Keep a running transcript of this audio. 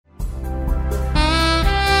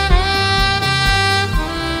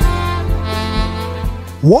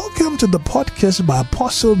Welcome to the podcast by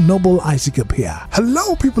Apostle Noble Isaac Appiah.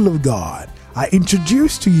 Hello, people of God. I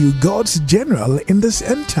introduce to you God's general in this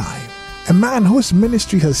end time, a man whose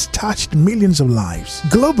ministry has touched millions of lives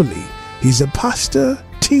globally. He's a pastor,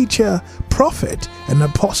 teacher, prophet, and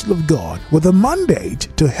apostle of God with a mandate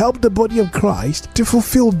to help the body of Christ to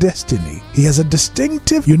fulfill destiny. He has a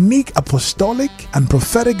distinctive, unique apostolic and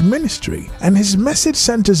prophetic ministry, and his message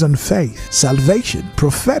centers on faith, salvation,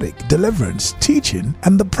 prophetic, deliverance, teaching,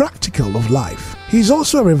 and the practical of life. He's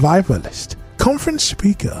also a revivalist, conference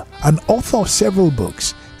speaker, an author of several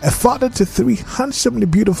books, a father to 3 handsomely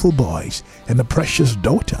beautiful boys, and a precious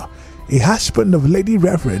daughter, a husband of Lady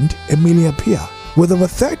Reverend Emilia Appiah. With over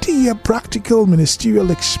 30-year practical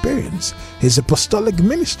ministerial experience, his apostolic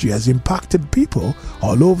ministry has impacted people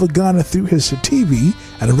all over Ghana through his TV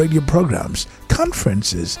and radio programs,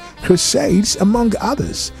 conferences, crusades, among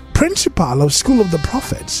others. Principal of School of the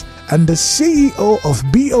Prophets and the CEO of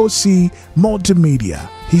BOC Multimedia.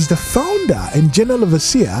 He's the founder and general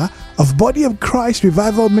overseer of Body of Christ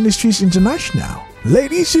Revival Ministries International.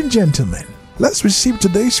 Ladies and gentlemen, let's receive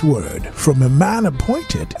today's word from a man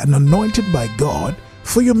appointed and anointed by God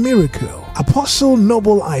for your miracle, Apostle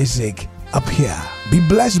Noble Isaac Appiah. Be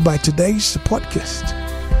blessed by today's podcast.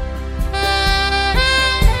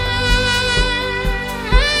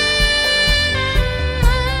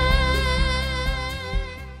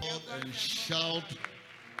 And shout,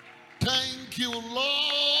 "Thank you,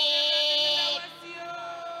 Lord.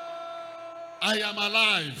 I am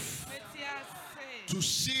alive to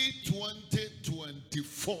see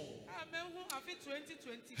 2024.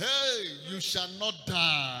 Hey, you shall not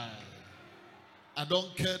die. I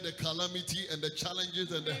don't care the calamity and the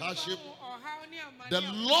challenges and the hardship. The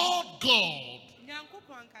Lord God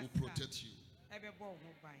will protect you."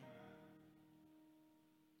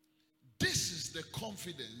 This is the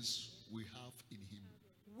confidence we have in Him.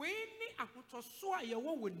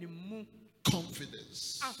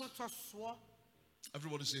 Confidence.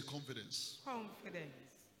 Everybody say confidence. Confidence.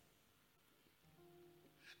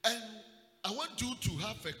 And I want you to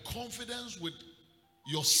have a confidence with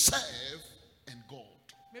yourself and God.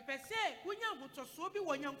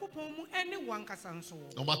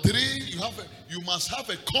 Number 3, you must have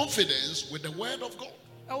a confidence with the word of God.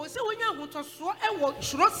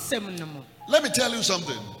 Let me tell you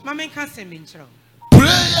something.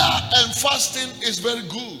 Prayer and fasting is very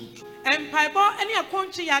good. I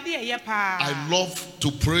love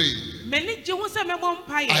to pray.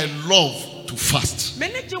 I love to fast.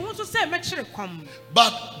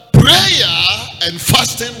 But prayer and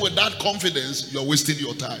fasting with that confidence, you're wasting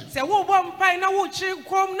your time.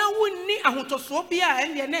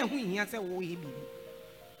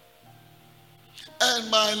 And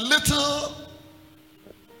my little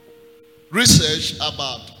research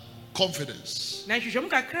about confidence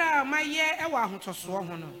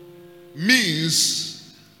means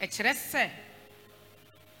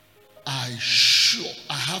I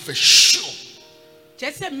have a sure.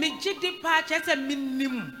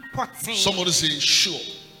 Somebody say sure.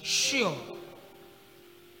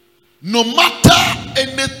 No matter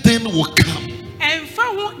anything will come,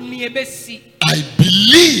 I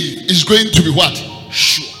believe it's going to be what?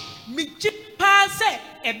 Sure.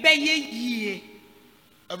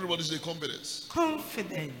 Everybody say confidence.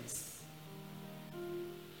 Confidence.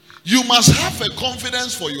 You must have a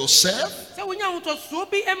confidence for yourself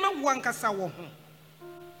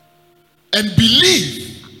and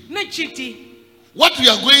believe what we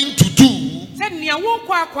are going to do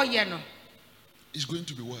is going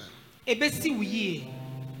to be well.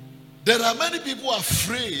 There are many people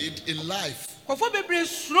afraid in life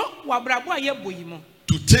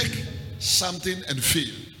to take something and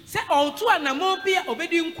fail.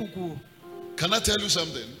 Can I tell you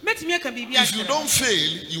something? If you don't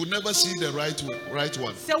fail, you will never see the right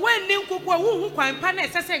one.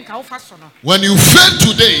 When you fail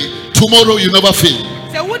today, tomorrow you never fail.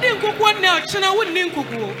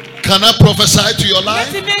 Can I prophesy to your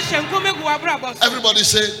life? Everybody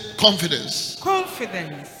say confidence.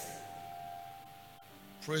 Confidence.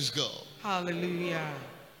 Praise God. Hallelujah.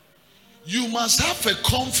 You must have a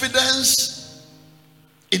confidence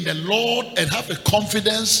in the Lord and have a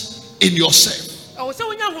confidence in yourself. In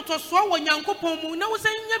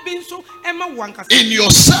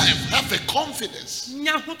yourself, have a confidence.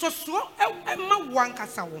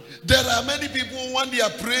 There are many people when they are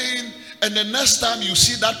praying, and the next time you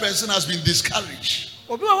see that person has been discouraged.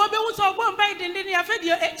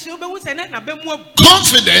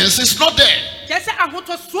 Confidence is not there.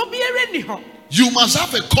 You must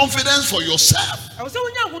have a confidence for yourself.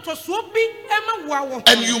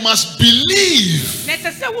 And you must believe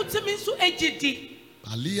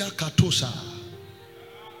Alia Katosa.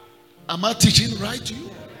 Am I teaching right to you?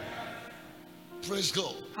 Praise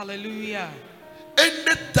God. Hallelujah.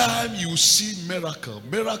 Anytime you see miracle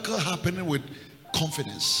happening with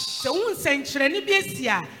confidence. The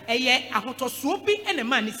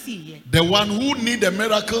one who needs a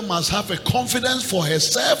miracle must have a confidence for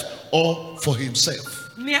herself or for himself.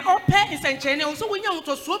 I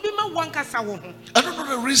don't know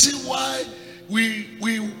the reason why we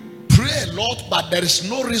pray a lot, but there is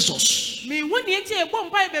no resource. Because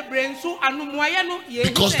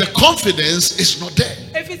the confidence is not there.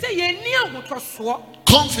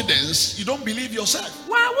 Confidence, you don't believe yourself.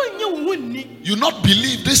 You not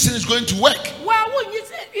believe this thing is going to work.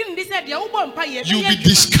 You'll be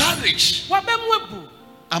discouraged.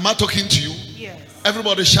 Am I talking to you? Yes.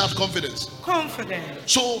 Everybody shout confidence. Confidence.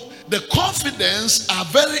 So the confidence are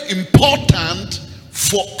very important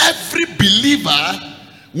for every believer.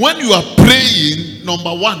 When you are praying,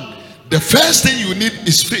 number one, the first thing you need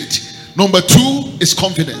is faith. Number two is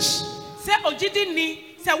confidence.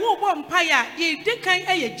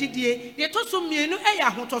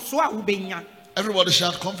 Everybody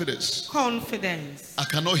shout confidence. Confidence. I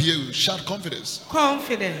cannot hear you. Shout confidence.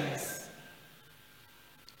 Confidence.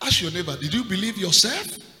 Ask your neighbor, did you believe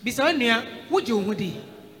yourself?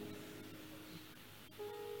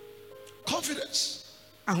 Confidence.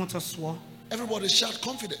 Everybody shout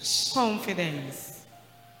confidence. Confidence.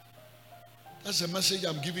 That's a message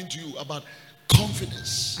I'm giving to you about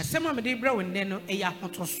confidence.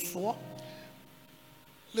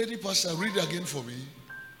 Lady Pastor, read again for me.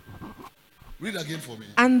 Read again for me.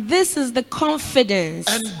 And this is the confidence.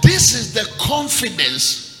 And this is the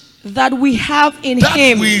confidence that we have in that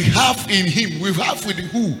him. We have in him. We have with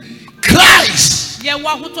who? Christ. We have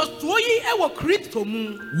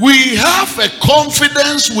a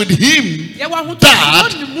confidence with him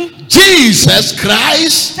that Jesus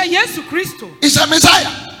Christ is a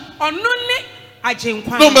Messiah.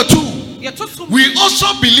 Number two, we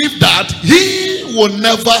also believe that he will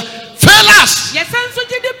never fail us.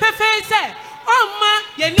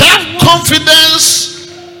 That confidence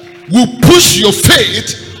will push your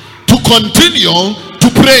faith to continue to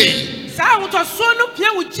pray.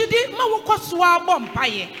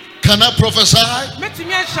 Can I prophesy?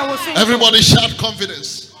 Everybody shout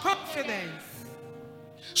confidence. Confidence.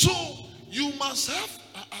 So you must have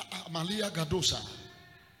Malia Gadosa.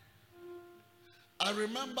 I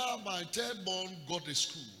remember my third born got a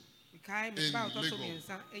school in Lagos.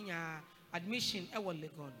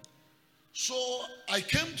 So I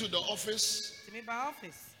came to the office.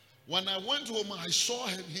 When I went home, I saw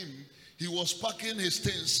him. He was packing his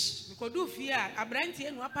things.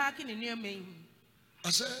 I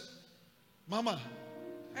said, Mama,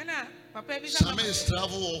 Sammy is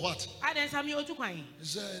travel or what? He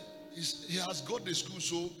said, he has got the school,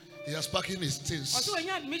 so he has packing his things. So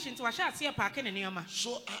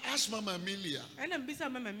I asked Mama Amelia,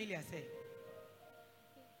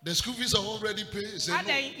 the school fees are already paid. He said,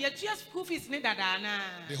 no.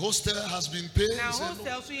 The hostel has been paid. He said, no.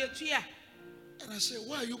 And I said,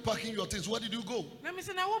 why are you packing your things? Where did you go?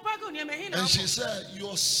 And she said,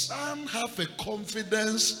 your son have a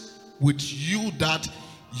confidence with you that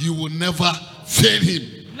you will never fail him.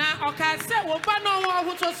 That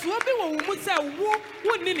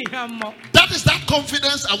is that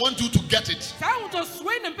confidence. I want you to get it. Have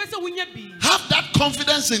that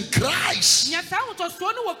confidence in Christ.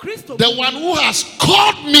 The one who has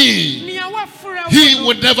called me, he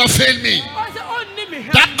will never fail me.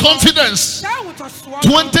 That confidence,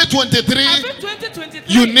 2023,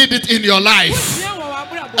 you need it in your life.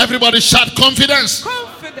 Everybody shout confidence.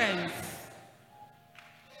 Confidence.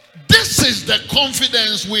 This is the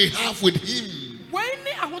confidence we have with him.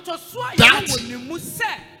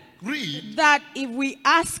 That if we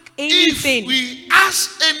ask anything,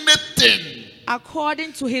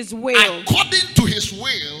 according to his will,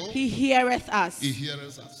 he heareth us. He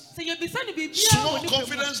heareth us. Small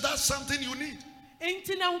confidence, that's something you need. I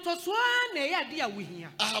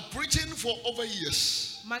have preaching for over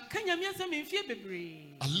years.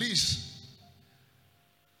 At least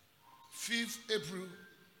 5th April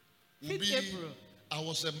will be, I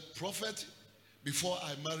was a prophet before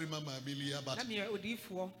I married Mama Amelia, but on the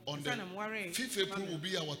 5th April will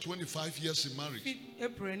be our 25 years in marriage.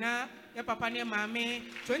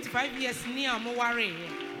 25 years.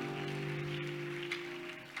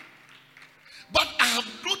 But I have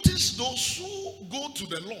noticed those who go to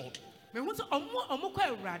the Lord, the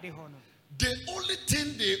only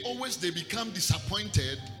thing they become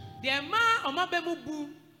disappointed,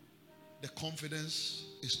 the confidence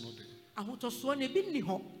is not there.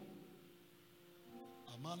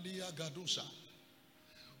 Amalia Gadusa.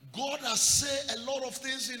 God has said a lot of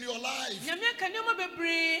things in your life.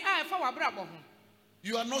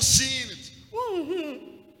 You are not seeing it.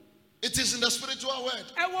 It is in the spiritual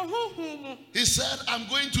word. He said, I'm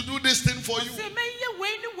going to do this thing for you.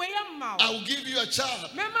 I will give you a child.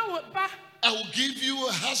 I will give you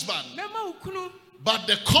a husband. But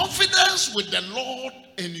the confidence with the Lord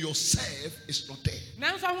in yourself is not there. You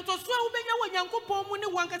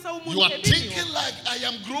are thinking like, I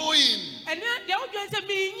am growing.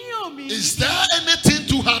 Is there anything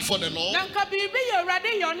too hard for the Lord?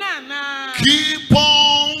 Keep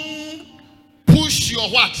on. Push your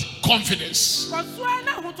what? Confidence.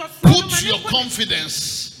 Put your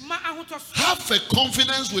confidence. Have a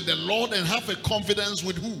confidence with the Lord and have a confidence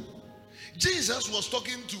with who? Jesus was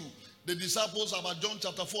talking to the disciples about John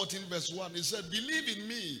chapter 14 verse 1. He said, believe in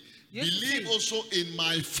me. Believe also in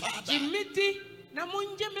my Father.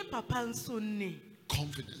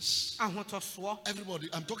 Confidence. Everybody,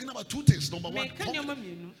 I'm talking about two things. Number one,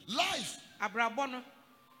 confidence. Life.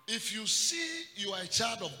 If you see you are a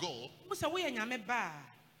child of God,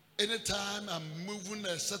 anytime I'm moving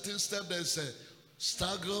a certain step, there's a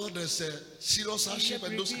struggle, there's a serious hardship,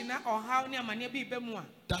 and those,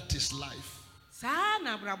 that is life.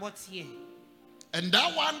 And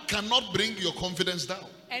that one cannot bring your confidence down.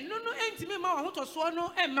 Am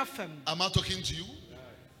I talking to you?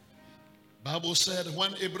 Bible said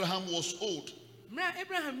when Abraham was old,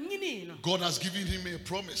 God has given him a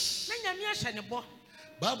promise.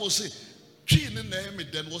 Bible says,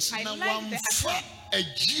 then was na one fa a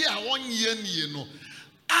year 1 year no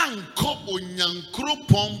anko onyankro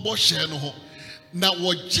pombo she no ho na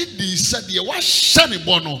wogidi said ye wa hye ne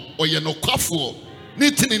bo no oye no kwafo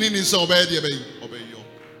ni tinini ni se obeyo.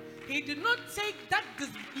 He did not take that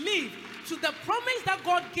belief to the promise that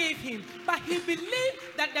God gave him, but he believed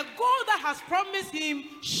that the God that has promised him,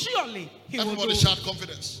 surely he will do. Everybody shout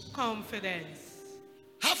confidence. Confidence.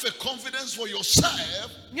 Have a confidence for yourself.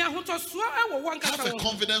 Have a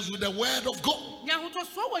confidence with the word of God.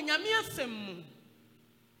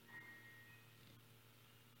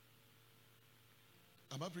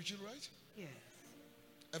 Am I preaching right? Yes.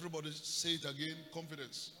 Everybody say it again.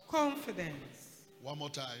 Confidence. Confidence. One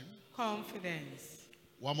more time. Confidence.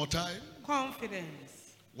 One more time.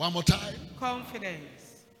 Confidence. One more time.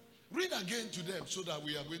 Confidence. Read again to them so that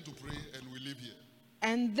we are going to pray and we leave here.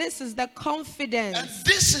 And this is the confidence. And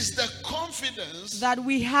this is the confidence that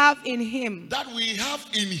we have in him. That we have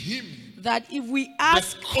in him. That if we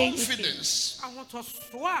ask the confidence.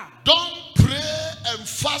 Don't pray and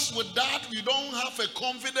fast with that. You don't have a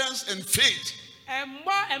confidence and faith.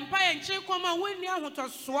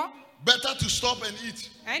 Better to stop and eat.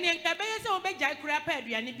 Am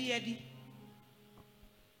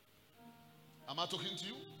I talking to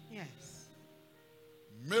you? Yes.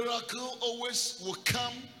 Miracle always will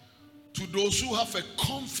come to those who have a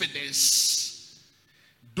confidence,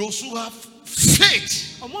 those who have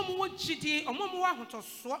faith. You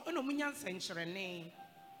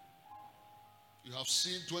have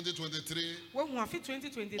seen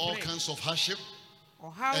 2023, all kinds of hardship,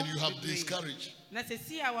 and you have discouraged. You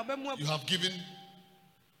have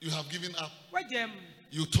given up.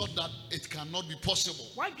 You thought that it cannot be possible.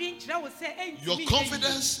 Your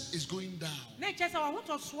confidence is going down.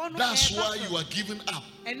 That's why you are giving up.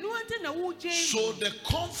 So the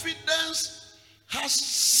confidence has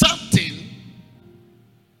something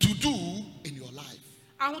to do in your life.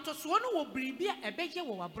 Because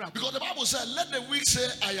the Bible said, let the weak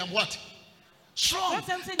say, I am what? Strong.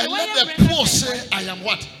 And let the poor say, I am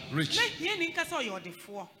what? Rich.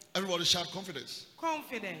 Everybody shout confidence.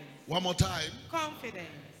 Confidence. One more time. Confidence.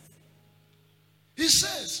 He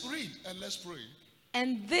says, read and let's pray.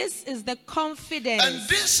 And this is the confidence. And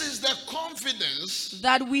this is the confidence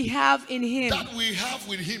that we have in him. That we have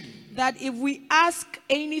with him. That if we ask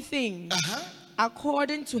anything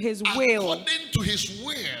according to his will,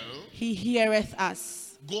 he heareth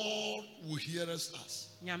us. God will hear us.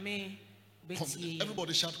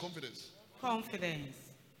 Everybody shout confidence. Confidence.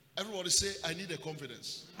 Everybody say, I need a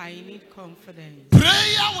confidence. I need confidence.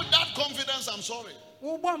 Prayer with that confidence, I'm sorry.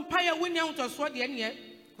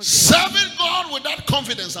 Serving God with that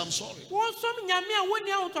confidence, I'm sorry.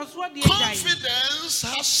 Confidence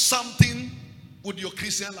has something with your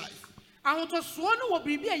Christian life. And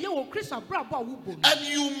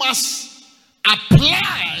you must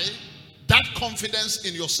apply that confidence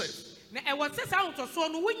in yourself. Everybody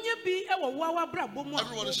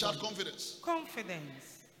shout confidence. Confidence.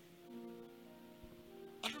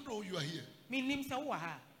 I don't know who you are here.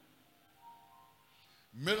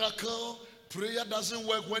 Miracle Prayer doesn't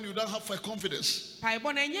work when you don't have confidence.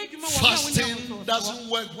 Fasting doesn't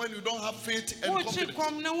work when you don't have faith and confidence.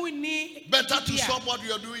 Better to stop what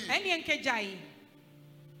you are doing.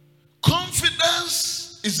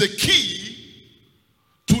 Confidence is the key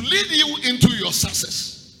to lead you into your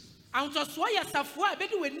success. I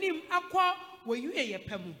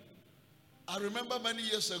remember many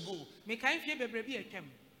years ago,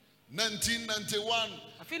 1991,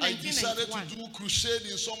 I decided to do crusade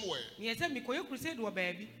in somewhere. Ladies and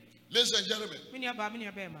gentlemen,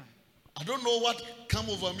 I don't know what came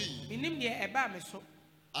over me.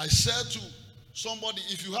 I said to somebody,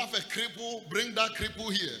 if you have a cripple, bring that cripple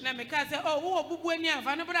here.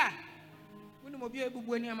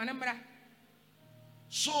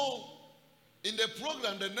 So, in the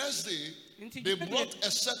program the next day, they brought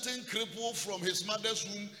a certain cripple from his mother's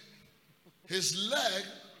womb. His leg,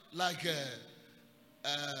 like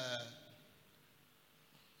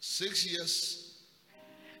 6 years.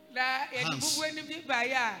 Hands.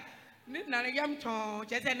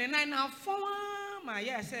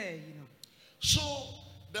 So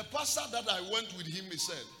the pastor that I went with him, he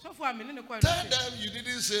said, tell them you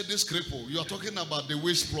didn't say this cripple. You are talking about the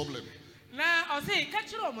waist problem.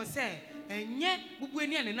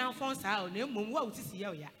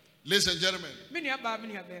 Ladies and gentlemen,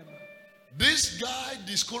 this guy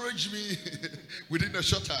discouraged me within a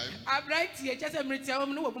short time.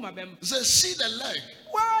 He said, see the leg.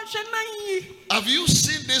 Have you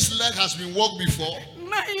seen this leg has been walked before?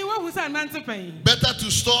 Better to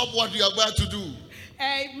stop what you are about to do.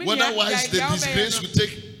 Otherwise, the disgrace will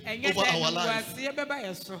take over our life.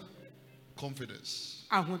 Confidence.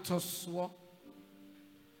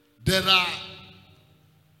 There are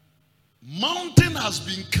mountain has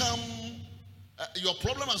become your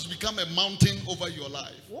problem has become a mountain over your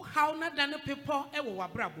life.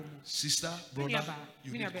 Sister, brother,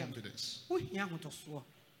 you need confidence.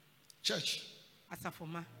 Church.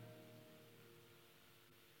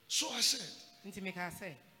 So I said,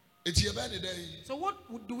 it's your bad day. So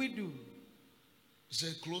what do we do?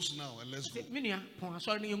 Say close now and let's go.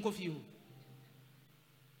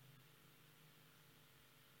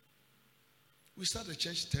 We started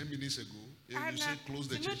church 10 minutes ago. And you said close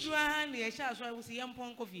the church.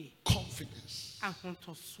 Confidence.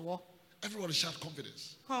 Everybody shout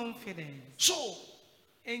confidence. Confidence. So,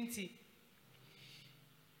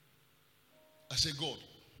 I say, God,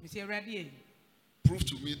 prove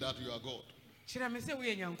to me that you are God. He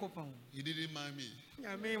didn't mind me.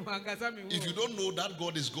 If you don't know that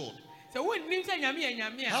God is God,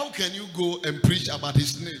 how can you go and preach about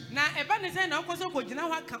his name?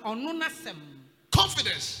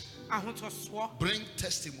 Confidence. Bring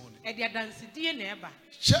testimony.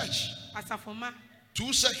 Church.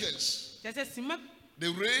 2 seconds. The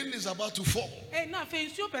rain is about to fall.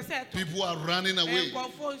 People are running away.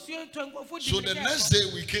 So the next day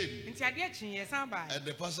we came. And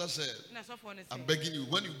the pastor said, I'm begging you,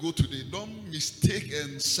 when you go today, don't mistake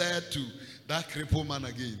and say to that crippled man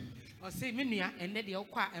again.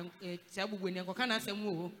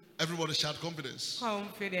 Everybody shout confidence.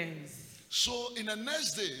 Confidence. So in the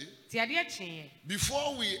next day,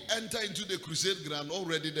 before we enter into the crusade ground,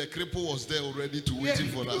 already the cripple was there already to waiting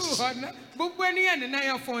for us.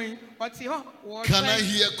 Can I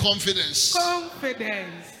hear confidence?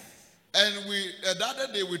 Confidence. And the other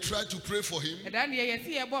day we tried to pray for him. When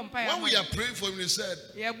we are praying for him, he said,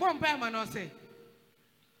 you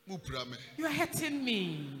are hurting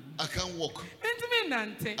me. I can't walk.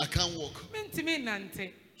 I can't walk.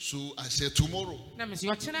 So I said tomorrow.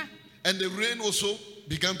 And the rain also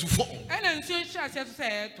began to fall.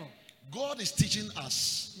 God is teaching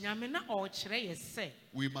us.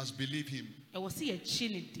 We must believe him. Am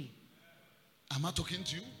I talking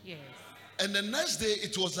to you? Yes. And the next day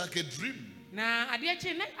it was like a dream.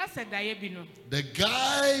 The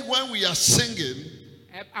guy, when we are singing,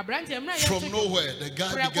 from nowhere, the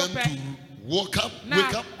guy began to wake up,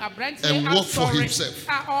 and walk for himself.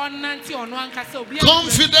 Confidence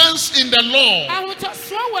in the Lord.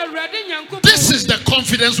 This is the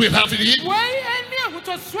confidence we have in him.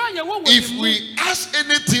 If we ask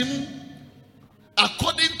anything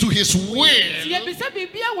according to his will,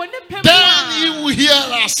 then he will hear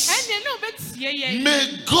us.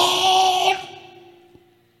 May God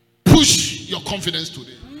push your confidence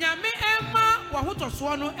today.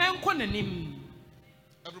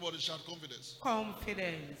 Everybody shout confidence.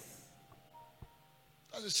 Confidence.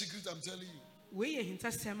 That's the secret I'm telling you.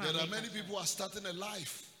 There are many people who are starting a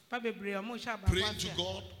life praying to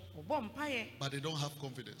God, but they don't have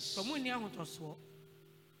confidence.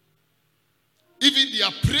 Even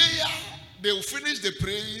their prayer, they will finish the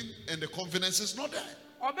praying and the confidence is not there.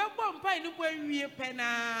 When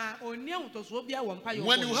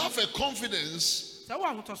you have a confidence,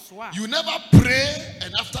 you never pray,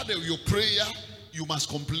 and after your prayer, you must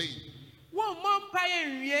complain.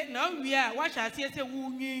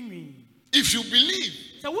 If you believe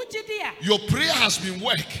your prayer has been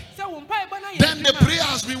worked, then the prayer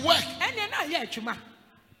has been worked.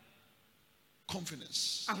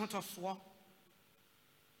 Confidence.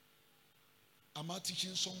 Am I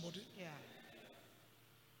teaching somebody? Yeah.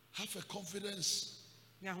 Have a confidence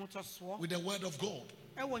with the word of God,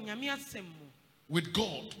 with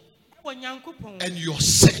God and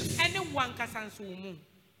yourself.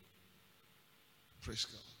 Praise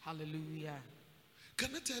God. Hallelujah.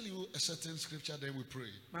 Can I tell you a certain scripture, then we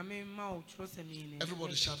pray?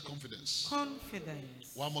 Everybody shout confidence.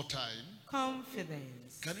 Confidence. One more time.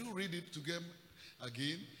 Confidence. Can you read it together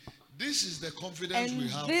again? This is the confidence we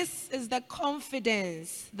have. This is the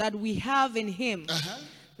confidence that we have in him.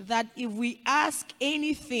 That if we ask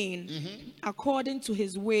anything according to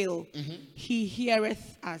his will, he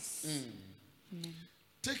heareth us.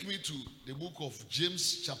 Take me to the book of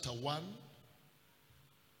James chapter 1.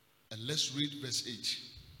 And let's read verse 8.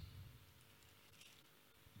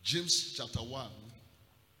 James chapter 1.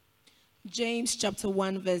 James chapter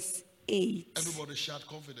 1 verse 8. Everybody shout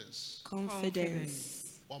confidence.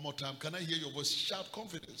 Confidence. One more time. Can I hear your voice? Shout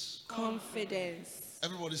confidence. Confidence.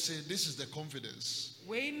 Everybody say, this is the confidence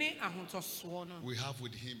we have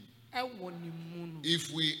with him.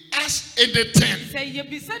 If we ask anything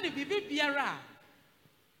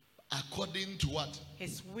according to what?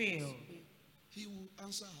 His will, he will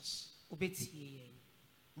answer us.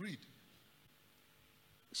 Read.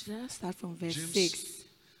 Should I start from verse James 6?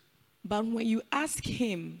 But when you ask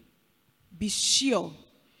him, be sure.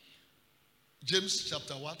 James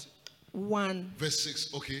chapter what? 1. Verse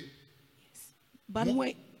 6. Okay. Yes. But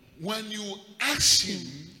when you ask him,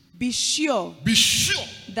 be sure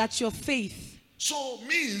that your faith. So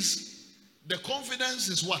means the confidence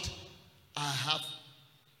is what? I have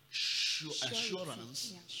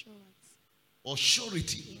assurance. Yeah, or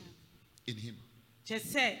surety in him. Sure.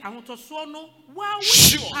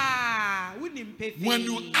 When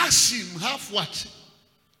you ask him, have what?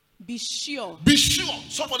 Be sure. Be sure.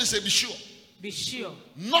 Somebody say be sure. Be sure.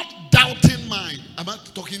 Not doubting mind. Am I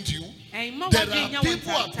talking to you? There are people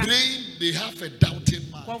who are praying, they have a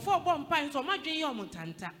doubting mind.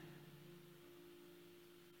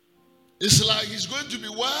 It's like he's going to be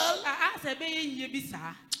well.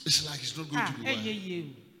 It's like he's not going to be well.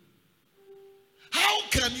 How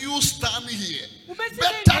can you stand here?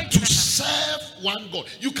 Better to serve one God.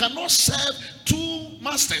 You cannot serve two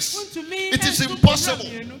masters. It is impossible.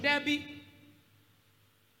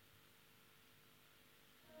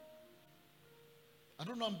 I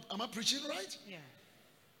don't know. Am I preaching right? Yeah.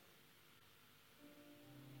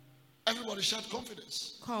 Everybody shout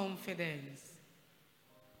confidence. Confidence.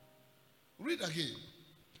 Read again.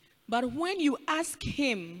 But when you ask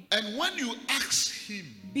him, and when you ask him,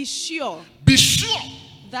 be sure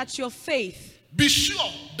that your faith. Be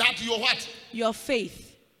sure that your what? Your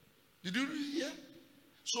faith. Did you hear?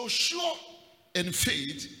 So sure and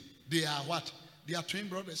faith, they are what? They are twin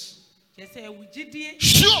brothers. Sure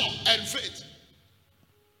and faith.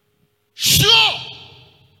 Sure.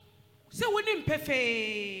 So we didn't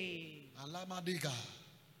pay. Alamadega.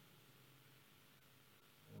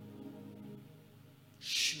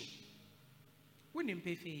 Sure.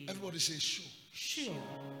 Everybody say sure. Sure.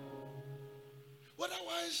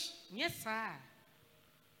 Otherwise, yes, sir.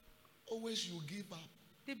 Always you give up.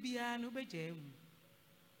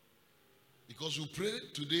 Because you pray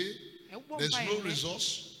today, there's no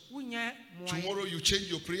resource. Tomorrow you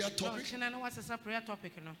change your prayer topic.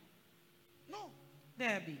 No.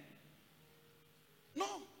 There be.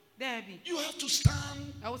 No. There be. You have to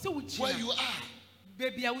stand where you are.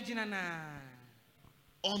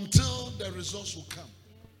 Until the results will come.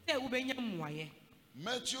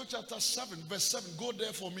 Matthew chapter 7 verse 7. Go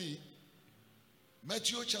there for me.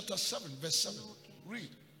 Matthew chapter 7 verse 7. Read.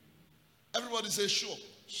 Everybody say sure.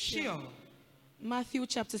 Sure. Matthew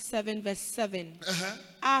chapter 7 verse 7.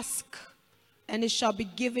 Ask and it shall be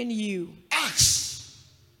given you. Ask,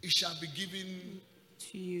 it shall be given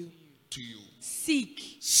to you.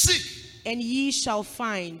 Seek. And ye shall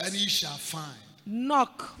find.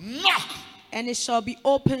 Knock. And it shall be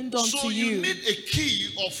opened unto you. So you need a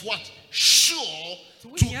key of what? Sure to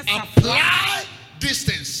apply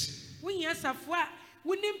distance.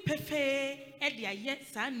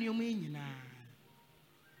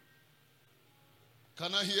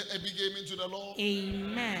 Can I hear a big amen to the Lord?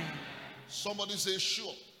 Amen. Somebody say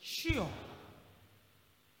sure. Sure.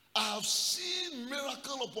 I have seen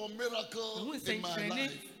miracle upon miracle in my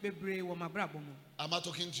life. Am I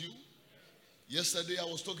talking to you? Yesterday I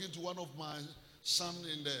was talking to one of my son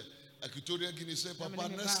in the Equatorial Guinea. He said, Papa,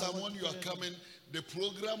 next time when you are coming, the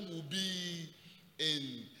program will be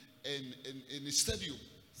in the stadium.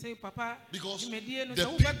 Because the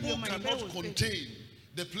people cannot contain.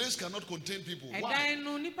 The place cannot contain people. Why?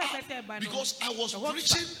 Because I was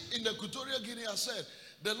preaching in the Equatorial Guinea. I said,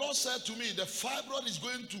 the Lord said to me, the fibroid is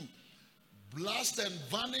going to blast and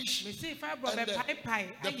vanish. And the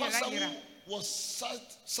pastor who was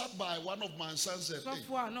sat by one of my sons said, hey,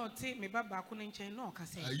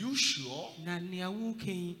 are you sure?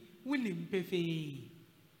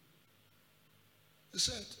 He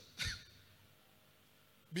said,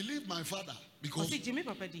 believe my father, because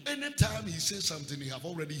anytime he says something, he have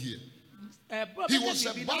already heard. He was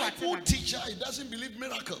a Bible teacher. He doesn't believe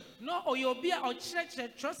miracle. But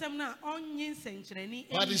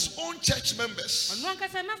his own church members,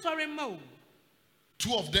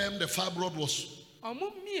 2 of them, the fibroid was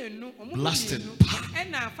blasted.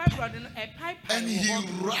 And he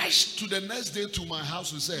rushed to the next day to my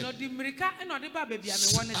house and said,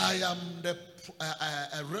 I am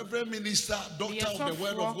a reverend minister, doctor of the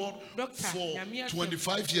word of God for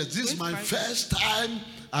 25 years. This is my first time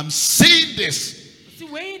I'm seeing this.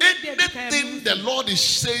 Anything the Lord is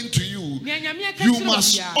saying to you, you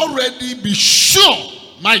must already be sure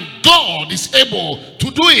my God is able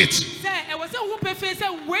to do it.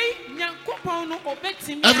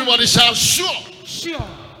 Everybody shout, sure. Sure.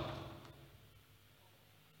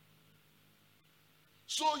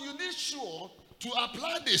 So you need sure to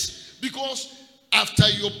apply this, because after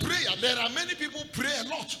your prayer, there are many people pray a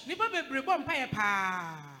lot,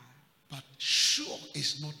 but sure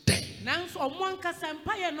is not there.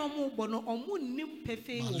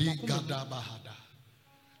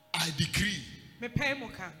 I decree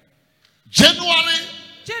January,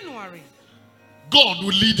 God will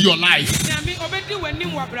lead your life.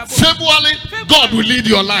 February, God will lead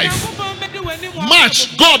your life.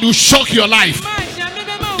 March, God will shock your life.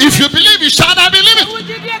 If you believe it, shout, I believe it.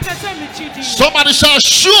 Somebody shout,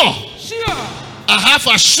 sure. I have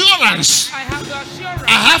assurance. I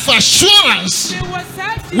have assurance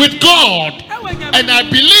with God, and I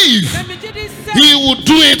believe He will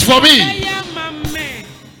do it for me.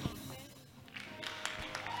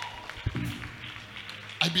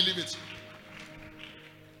 I believe it.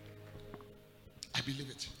 I believe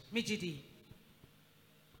it.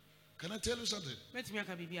 Can I tell you something?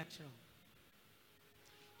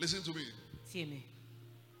 Listen to me.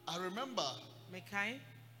 I remember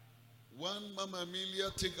when Mama Amelia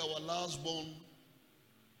took our last born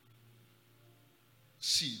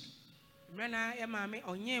seed.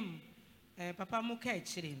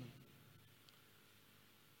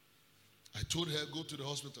 I told her, go to the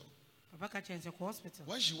hospital.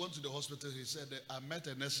 When she went to the hospital, he said, I met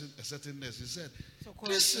a certain nurse. He said,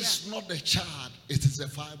 this is not a child, it is a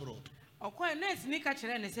fibroid. I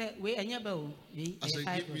said,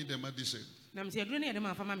 give me the medicine and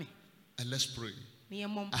let's pray.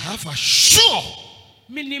 I have a sure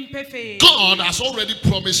God has already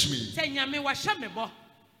promised me.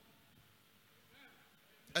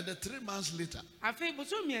 And then 3 months later,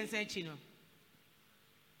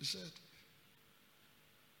 he said,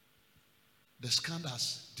 the scan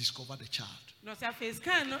has discovered a child.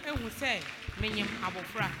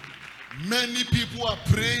 Many people are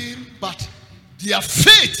praying, but their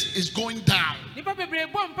faith is going down. Their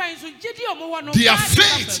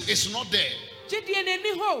faith is not there.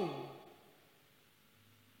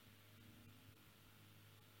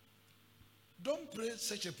 Don't pray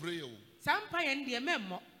such a prayer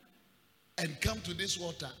and come to this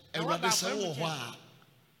water and rather say, oh, wow.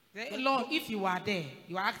 Lord, if you are there,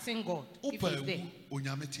 you are asking God. If He's there.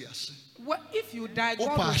 What if you die,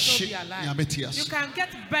 God will still be alive. You can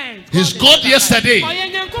get burned. He's God yesterday,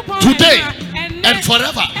 today, and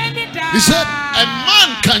forever. He said, a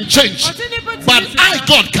man can change, but I,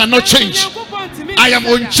 God, cannot change. I am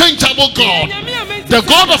unchangeable God. The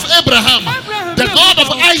God of Abraham, the God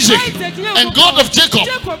of Isaac, and God of Jacob.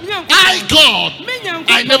 I, God,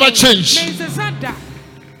 I never change.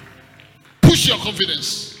 Push your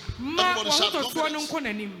confidence. Everybody shout confidence.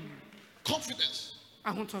 Confidence.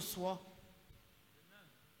 I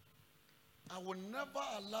will never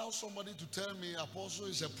allow somebody to tell me Apostle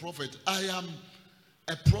is a prophet. I am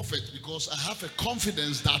a prophet because I have a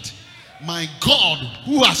confidence that my God,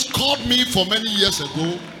 who has called me for many years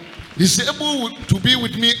ago, is able to be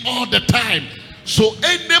with me all the time. So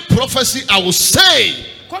any prophecy I will say,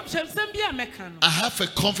 I have a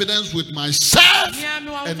confidence with myself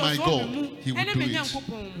and my God. He will do it.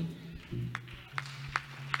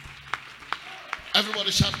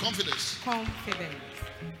 Everybody shout confidence. Confidence.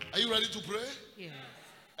 Are you ready to pray? Yes.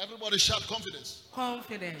 Everybody shout confidence.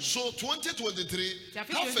 Confidence. So 2023, have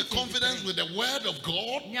a confidence with the word of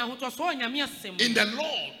God in the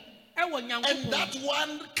Lord. And that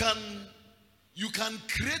one you can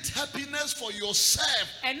create happiness for yourself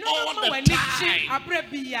all the time.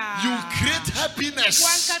 You create happiness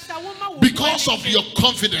because of your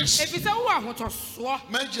confidence.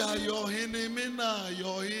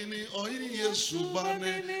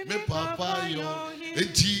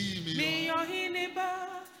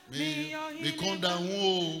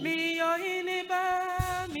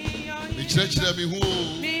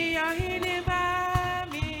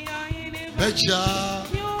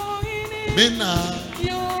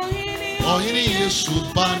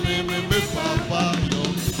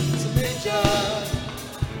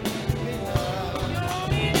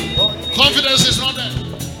 Confidence is not there.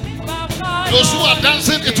 Those who are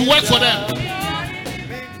dancing, it will work for them.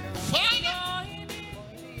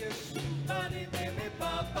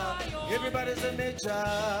 Everybody's a major.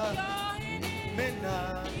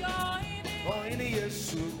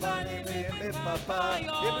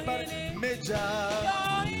 Everybody major.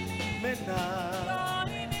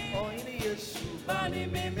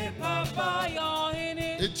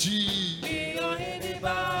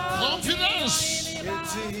 Confidence.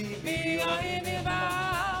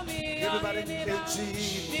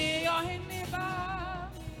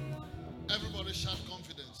 Everybody shout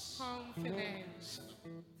confidence. Confidence.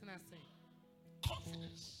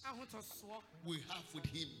 Confidence we have with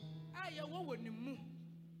him.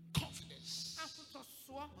 Confidence.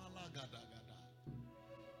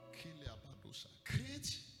 Create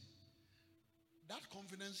that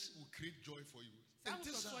confidence will create joy for you.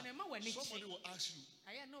 Somebody will ask you,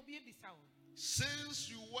 since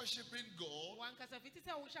you worshiping God,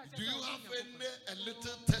 do you have a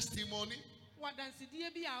little testimony?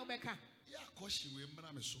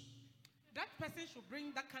 That person should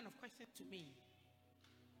bring that kind of question to me.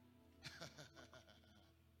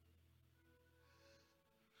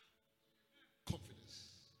 Confidence.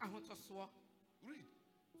 Read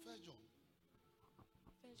 1 John.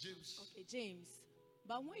 James. Okay, James.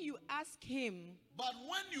 But when you ask him,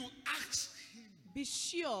 be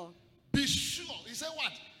sure. Be sure. He said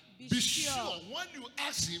what? Be sure. When you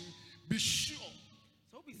ask him, be sure.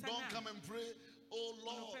 Don't come and pray, oh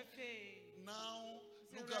Lord, now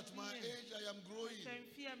look at my age, I am growing.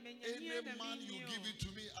 Any man you give it to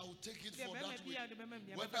me, I will take it for that way.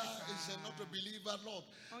 Whether it's not a believer, Lord,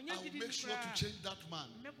 I will make sure to change that man.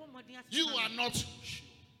 You are not sure.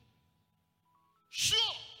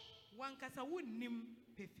 Sure.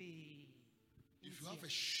 If you have a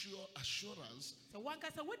sure assurance,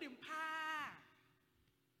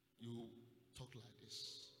 you talk like this.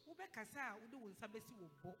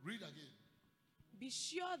 Read again. Be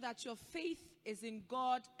sure that your faith is in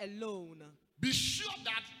God alone. Be sure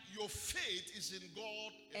that your faith is in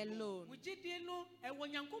God alone.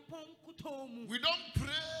 We don't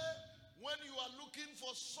pray when you are looking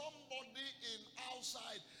for somebody in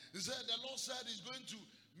outside. He said, the Lord said he's going to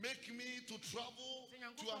make me to travel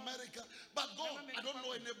to America. But God, I don't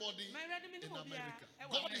know anybody in America.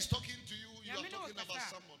 God is talking to you. You are talking about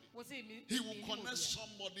somebody. He will connect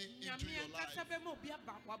somebody into your life.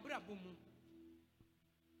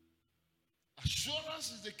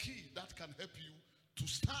 Assurance is the key that can help you to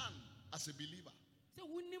stand as a believer.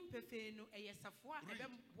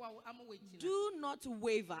 Do not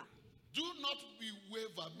waver. Do not be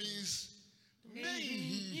waver means may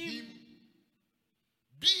him.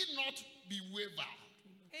 Be not be waver.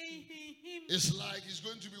 It's like it's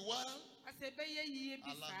going to be well.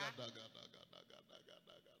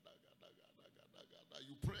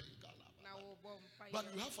 You pray. But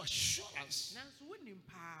you have assurance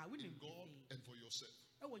in God and for yourself.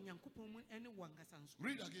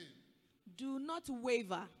 Read again. Do not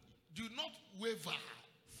waver. Do not waver.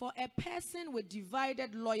 For a person with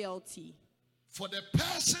divided loyalty. For the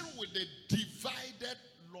person with the divided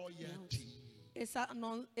loyalty. It's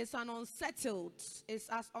an unsettled. It's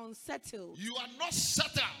as unsettled. You are not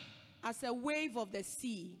settled. As a wave of the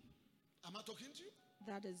sea. Am I talking to you?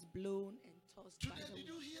 That is blown and tossed. Today, did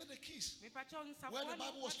you hear the keys? Where the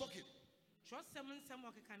Bible was talking.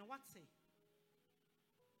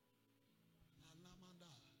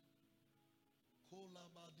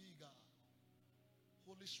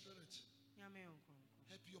 Holy Spirit,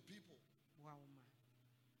 help your people.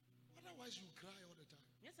 Otherwise, you cry all the time.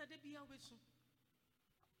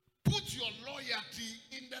 Put your loyalty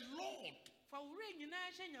in the Lord.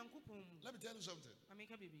 Let me tell you something.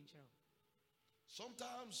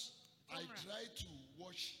 Sometimes I try to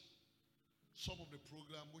watch some of the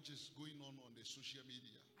program which is going on the social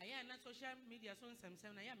media.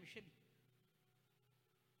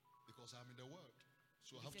 Because I'm in the world,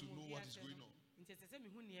 so I have to know what is going on.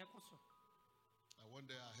 One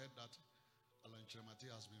day I heard that Alan Chemate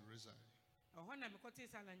has been resigned.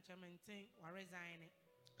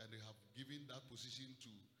 And they have given that position to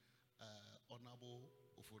Honorable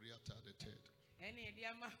Oforiata III.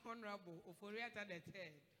 Honorable Oforiata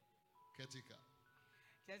III. Ketika.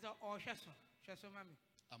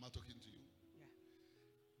 Am I talking to you? Yeah.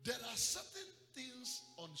 There are certain things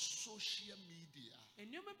on social media.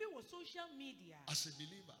 As a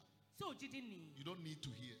believer, you don't need to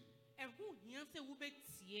hear.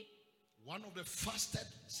 One of the fastest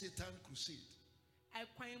Satan crusade.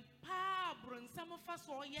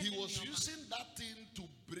 He was using that thing to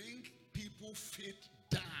bring people faith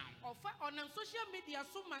down.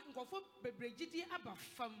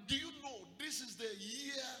 Do you know this is the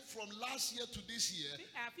year from last year to this year?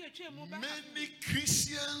 Many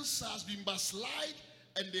Christians has been backslide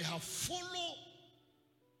and they have followed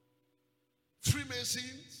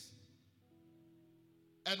Freemasons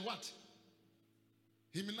and what?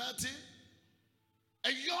 Illuminati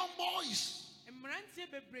and young boys.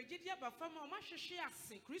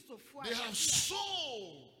 They have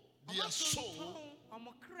sold their soul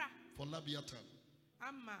for Labiatan,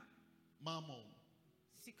 Mammon,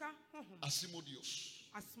 Asimodeus.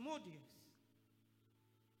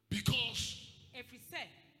 Because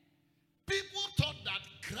people thought that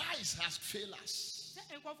Christ has failed us.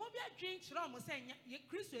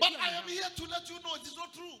 But I am here to let you know it is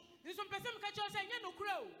not true.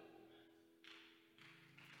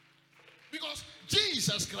 Because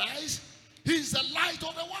Jesus Christ, He is the light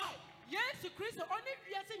of the world.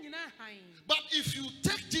 But if you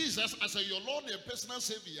take Jesus as your Lord and personal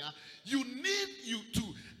Savior, you need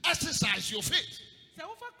to exercise your faith.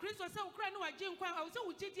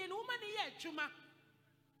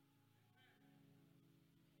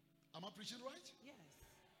 Am I preaching right? Yes.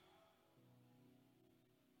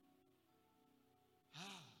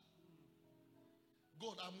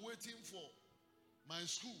 God, I'm waiting for my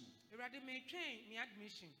school. But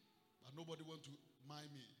nobody wants to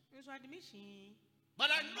mind me. But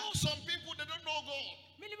I know some people, they don't know God.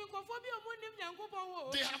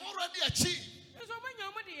 They have already achieved.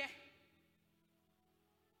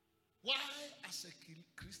 Why, as a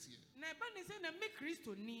Christian,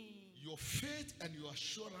 your faith and your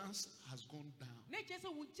assurance has gone down.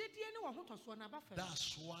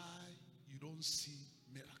 That's why you don't see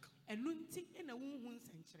miracle.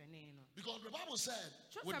 Because the Bible said,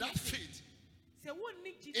 without faith,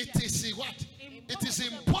 it is what? It is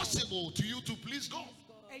impossible to you to please God.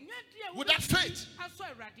 Without faith. Am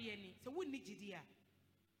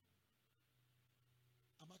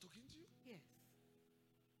I talking to you? Yes.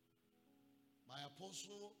 My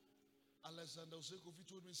apostle Alexander Osekofi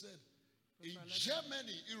told me, said, in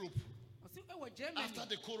Germany, Europe, after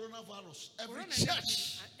the coronavirus, every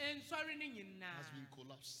church has been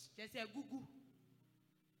collapsed.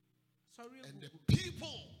 And the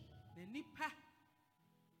people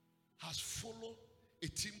has followed a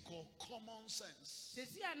team called Common Sense.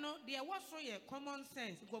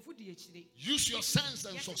 Use your sense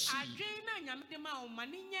and succeed.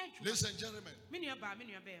 Ladies and gentlemen,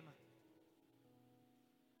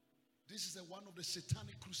 this is one of the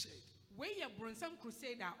satanic crusade.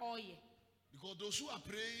 Because those who are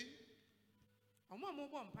praying,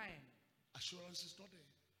 assurance is not there.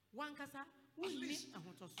 At least I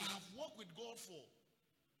have worked with God for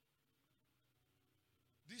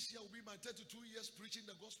this year will be my 32 years preaching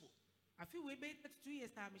the gospel.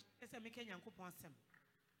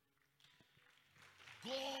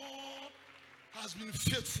 God has been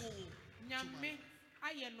faithful to my life.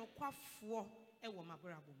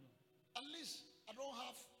 At least I don't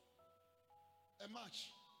have a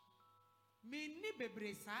match.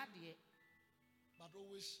 But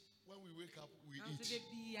always when we wake up, we eat.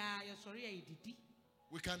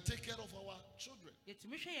 We can take care of our children.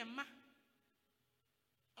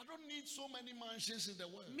 I don't need so many mansions in the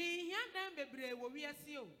world.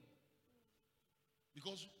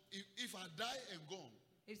 Because if I die and gone,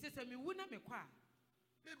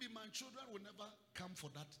 maybe my children will never come for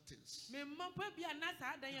that things. Because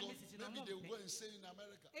maybe they will go and stay in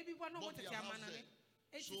America. Bought their house there.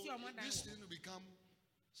 So this thing will become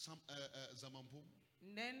some Zamampum.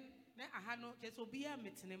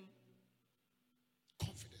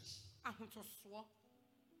 Confidence.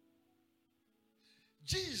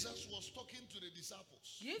 Jesus was talking to the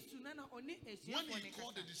disciples. When he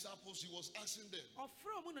called the disciples, he was asking them,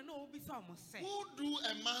 who do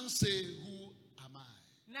a man say, who am I?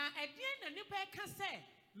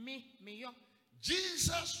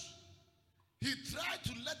 Jesus, he tried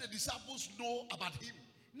to let the disciples know about him.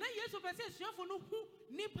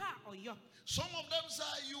 Some of them say,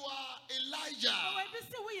 you are Elijah.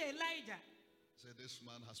 Say, this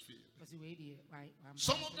man has failed.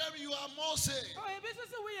 Some of them, you are Moses. I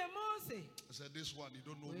said, this one, you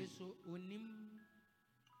don't know me.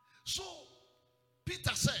 So,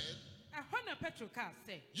 Peter said,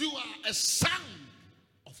 you are a son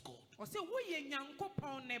of God.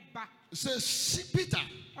 He says, see, Peter,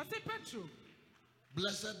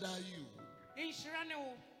 blessed are you.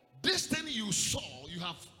 This thing you saw, you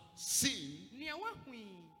have seen,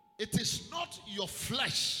 it is not your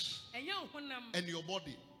flesh and your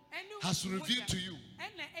body has revealed to you,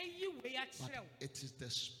 but it is the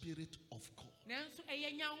Spirit of God.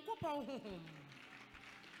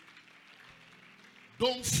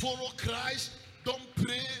 Don't follow Christ. Don't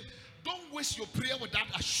pray. Don't waste your prayer with that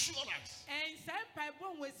assurance.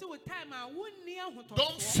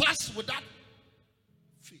 Don't fast with that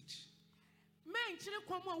faith.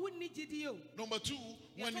 Number two,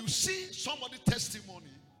 when you see somebody's testimony,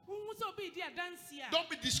 don't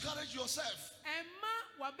be discouraged yourself.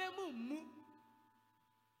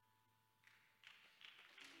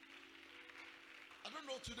 I don't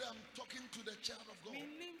know, today I'm talking to the child of God.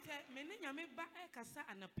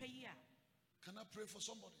 Can I pray for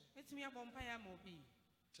somebody? Thank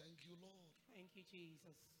you, Lord. Thank you,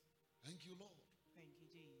 Jesus. Thank you, Lord. Thank you,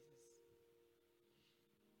 Jesus.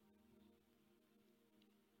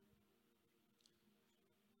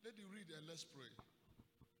 Let you read and let's pray.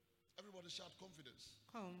 Everybody shout confidence.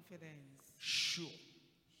 Confidence. Sure.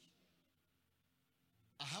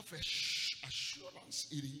 I have assurance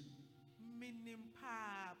in him.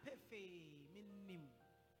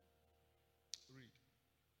 Read.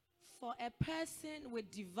 For a person with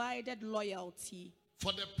divided loyalty.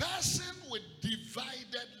 For the person with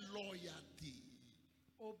divided loyalty.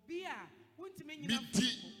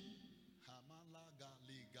 Miti. Hamalaga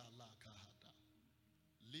legala kahada.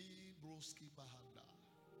 Libroski bahanda.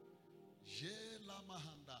 Jela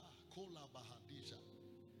mahanda. Kola bahadija.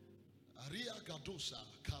 Aria gadosa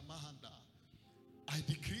kamahanda. I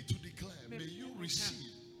decree to declare, may you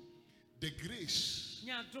receive the grace.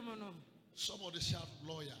 Somebody shout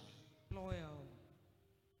loyal. Loyal.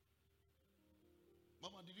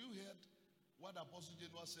 Mama, did you hear what Apostle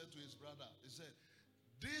Noble said to his brother? He said,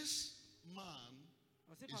 this man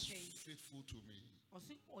is faithful to me. I'm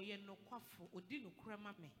telling you.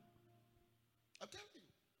 I'm telling you.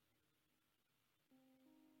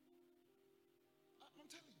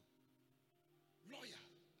 Loyal.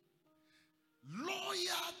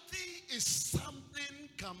 Loyalty is something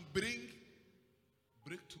can bring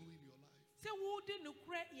breakthrough in your life.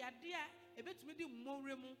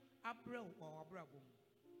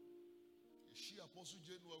 She, Apostle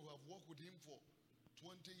Noble, who have worked with him for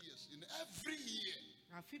 20 years. In every year,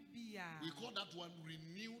 we call that one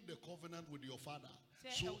renew the covenant with your father.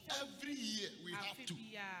 So every year we have to.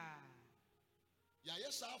 Yeah,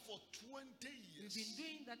 yes, sir, for 20 years. We've been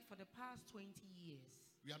doing that for the past 20 years.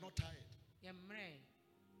 We are not tired. We are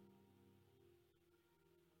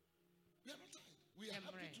not tired. We are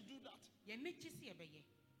happy to do that.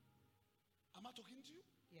 Am I talking to you?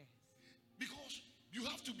 Yes. Because you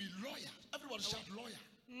have to be loyal. Everybody shout loyal.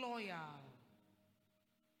 Loyal.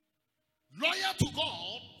 Loyal to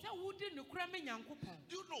God. Do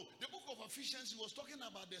you know the book of Ephesians? He was talking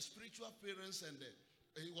about the spiritual parents and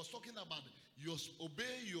he was talking about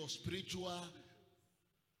obey your spiritual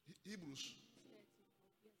Hebrews.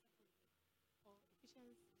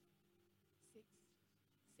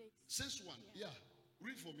 Ephesians 6:1. Yeah.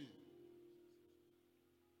 Read for me.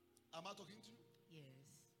 Am I talking to you? Yes.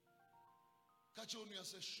 Catch on me and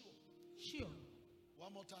say sure. Sure.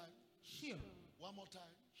 One more time. Sure. One more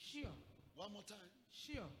time. Sure. One more time.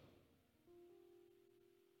 Sure.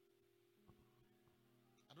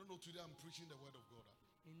 I don't know, today I'm preaching the word of God.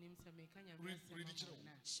 Read it.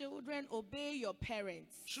 Children, obey your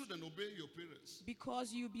parents. Children, obey your parents.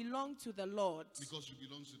 Because you belong to the Lord. Because you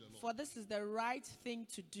belong to the Lord. For this is the right thing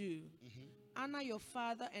to do. Honor your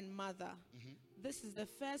father and mother. This is the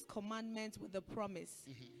first commandment with the promise.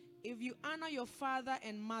 If you honor your father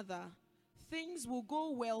and mother, things will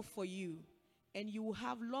go well for you, and you will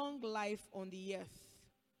have long life on the earth.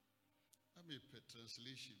 Let me put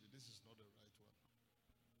translation. This is not the right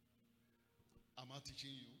one. Am I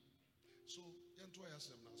teaching you? So,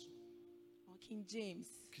 King James.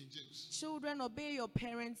 King James. Children, obey your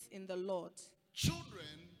parents in the Lord.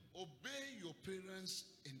 Children, obey your parents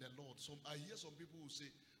in the Lord. I hear some people who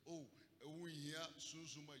say, oh, we hear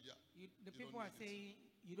the people are saying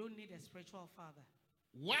you don't need a spiritual father.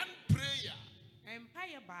 One prayer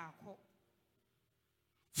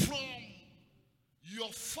from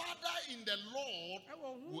your father in the Lord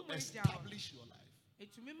will establish your life.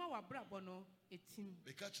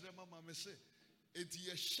 Because mama me say, eti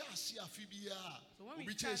ye shasi afibia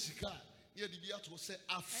obi chesika ye dibia to say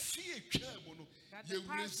afie twemo no ye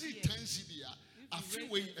rezi 10 cedis afie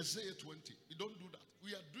we say 20. We don't do that.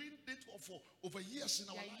 We are doing it for over years in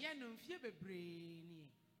our life.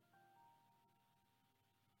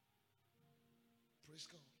 Praise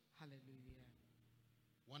God. Hallelujah.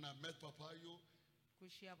 When I met Papayo,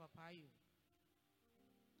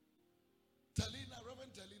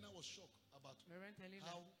 Reverend Talina was shocked about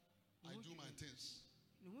how I do my things.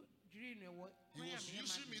 He was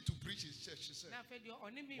using me to preach his church. He said,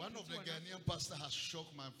 one of the Ghanaian pastors has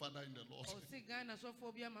shocked my father in the Lord.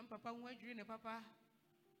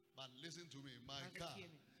 But listen to me, my car,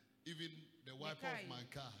 even the wiper of my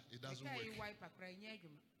car, it doesn't work.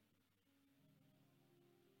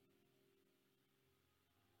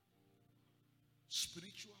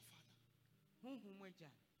 Spiritual father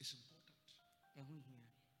is important. Amen.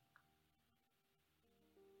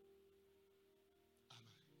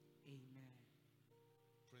 Amen.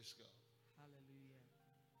 Praise God. Hallelujah.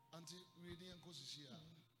 Auntie, reading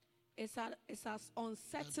It's as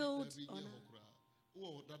unsettled.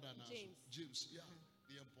 James, yeah.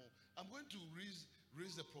 I'm going to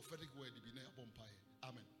raise the prophetic word.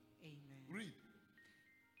 Amen. Amen. Read.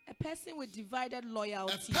 A person with divided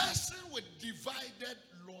loyalty. A person with divided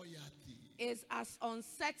loyalty is as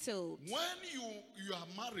unsettled. When you are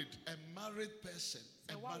married, a married person.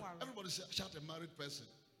 Everybody shout a married person.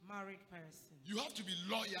 Married person. You have to be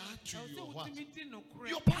loyal to your what?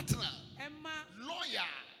 Your partner. Loyal.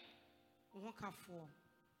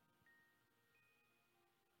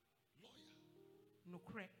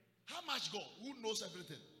 How much God? Who knows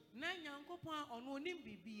everything?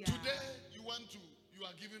 Today you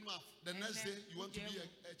are giving up. The next day you want to be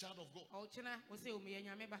a child of God.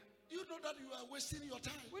 You know that you are wasting your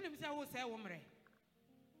time.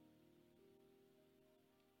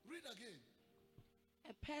 Read again.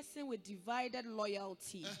 A person with divided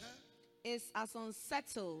loyalty is as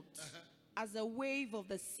unsettled as a wave of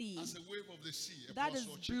the sea. As a wave of the sea. That is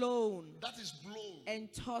blown. That is blown.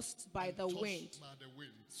 And tossed by the wind.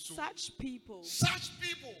 So such people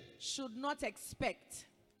should not expect.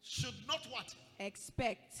 Should not what?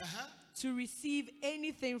 Expect to receive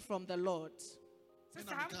anything from the Lord.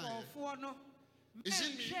 Is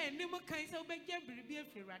it me?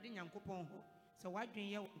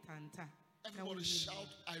 Everybody shout,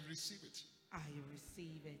 I receive it. I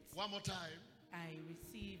receive it. One more time. I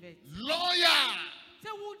receive it. Lawyer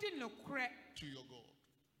to your God.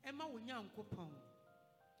 I'm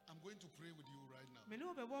going to pray with you right now.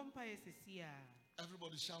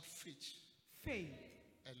 Everybody shout faith. Faith.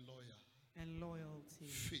 And lawyer. And loyalty.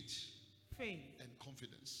 Faith. Faith. And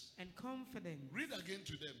confidence. And confidence. Read again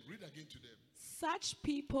to them. Read again to them. Such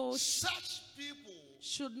people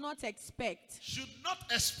should not expect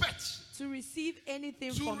to receive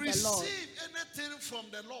anything from the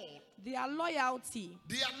Lord. Their loyalty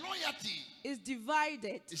is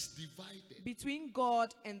divided between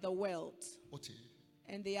God and the world.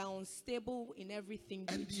 And they are unstable in everything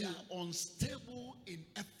they do.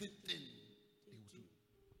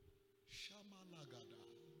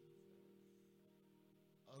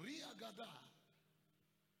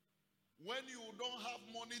 When you don't have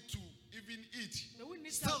money to even eat,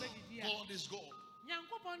 still God is God.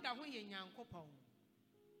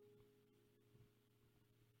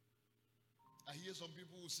 I hear some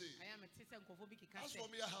people who say, as for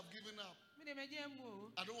me, I have given up.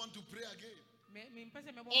 I don't want to pray again.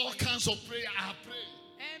 All kinds of prayer I have prayed.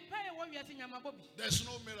 There's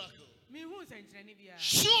no miracle.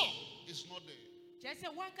 Sure, it's not there.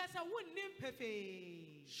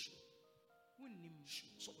 Sure.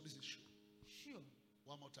 Somebody say sure. Sure.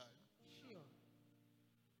 One more time. Sure.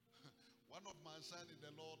 One of my sons in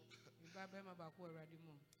the Lord,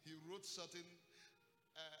 he wrote certain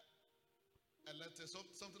a letter,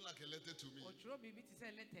 something like a letter to me.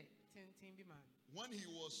 When he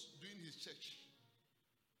was doing his church,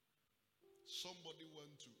 somebody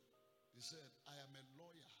went to. He said, I am a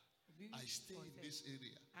lawyer. I stay in this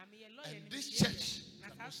area. And this church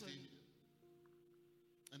cannot stay here.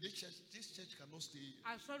 And this church cannot stay here.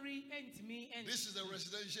 This is a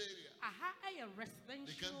residential area.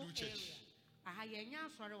 They can't do church.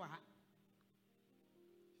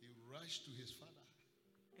 He rushed to his father.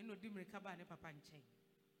 I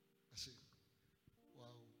said,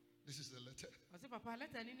 wow, this is the letter.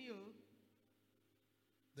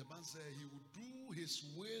 The man said he would do his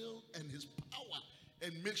will and his power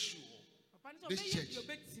and make sure this church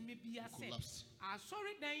collapsed.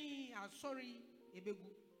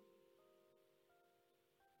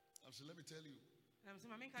 So let me tell you,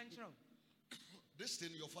 this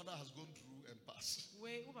thing your father has gone through and passed.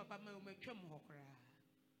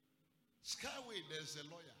 Skyway, there's a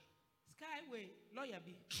lawyer.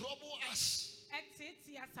 Trouble us.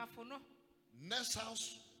 Next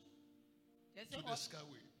house to the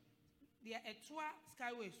Skyway.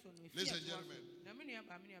 Ladies and gentlemen,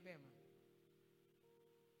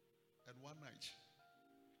 and one night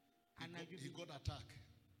he got attacked.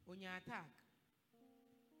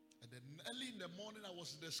 And then early in the morning, I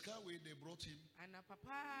was in the Skyway. They brought him.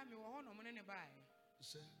 He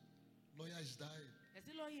said, lawyer is dying.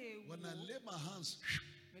 When I lay my hands,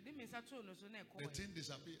 the thing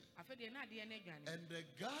disappeared. And the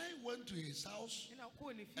guy went to his house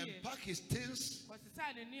and packed his things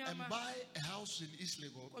and buy a house in East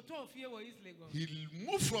Lagos. He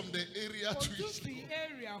moved from the area to East Lagos.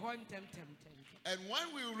 And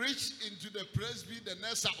when we reached into the Presby, the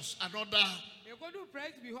next house, another evil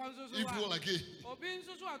again.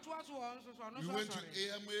 We went to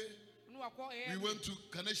AMA. We went to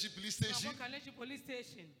Kaneshi Police Station.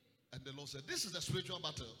 And the Lord said, this is the spiritual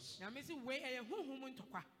battles.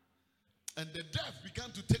 And the death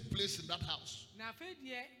began to take place in that house. And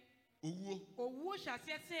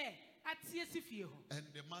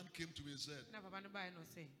the man came to me and said,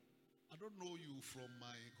 I don't know you from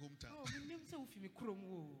my hometown.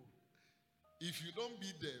 If you don't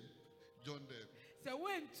beat them, join them.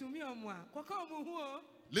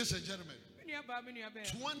 Ladies and gentlemen,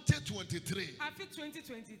 2023.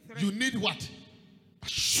 You need what?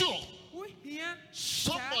 Sure.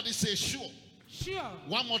 Somebody say sure. Sure.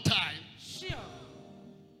 One more time. Sure.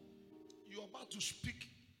 You're about to speak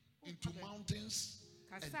into mountains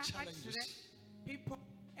and challenges. People,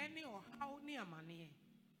 any or how near money.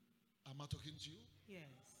 Am I talking to you?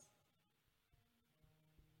 Yes.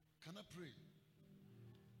 Can I pray?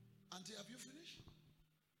 Auntie, have you finished?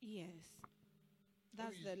 Yes.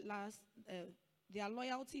 That's the last. Their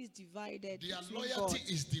loyalty is divided. Their loyalty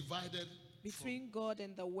is divided between God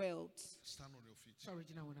and the world. Stand on your feet. Sorry,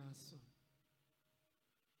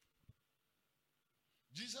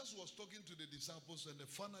 Jesus was talking to the disciples and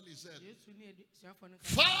finally said,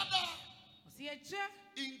 Father,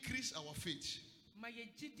 increase our faith.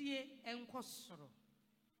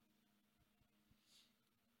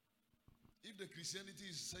 If the Christianity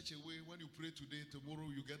is such a way, when you pray today, tomorrow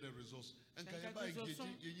you get the results. If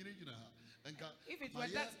it were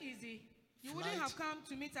that easy, you wouldn't have come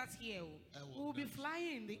to meet us here. We will be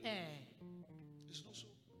flying in the air. It's not so.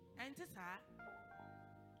 And this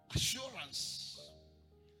assurance.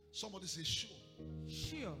 Somebody say sure.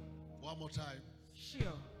 Sure. One more time.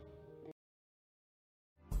 Sure.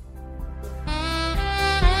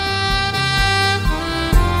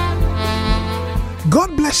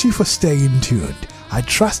 God bless you for staying tuned. I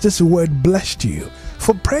trust this word blessed you.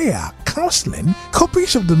 For prayer, counseling,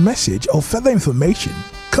 copies of the message, or further information,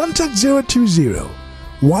 contact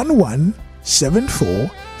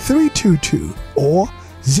 020-1174-322 or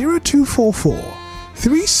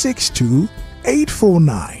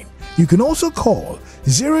 0244-362-849. You can also call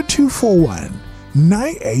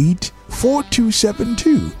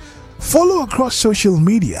 0241-984272. Follow across social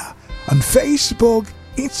media on Facebook,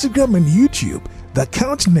 Instagram, and YouTube. The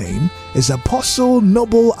account name is Apostle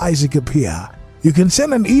Noble Isaac Appiah. You can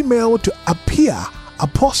send an email to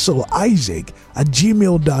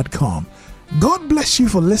appiahapostleisaac@gmail.com. God bless you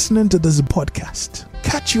for listening to this podcast.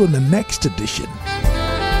 Catch you on the next edition.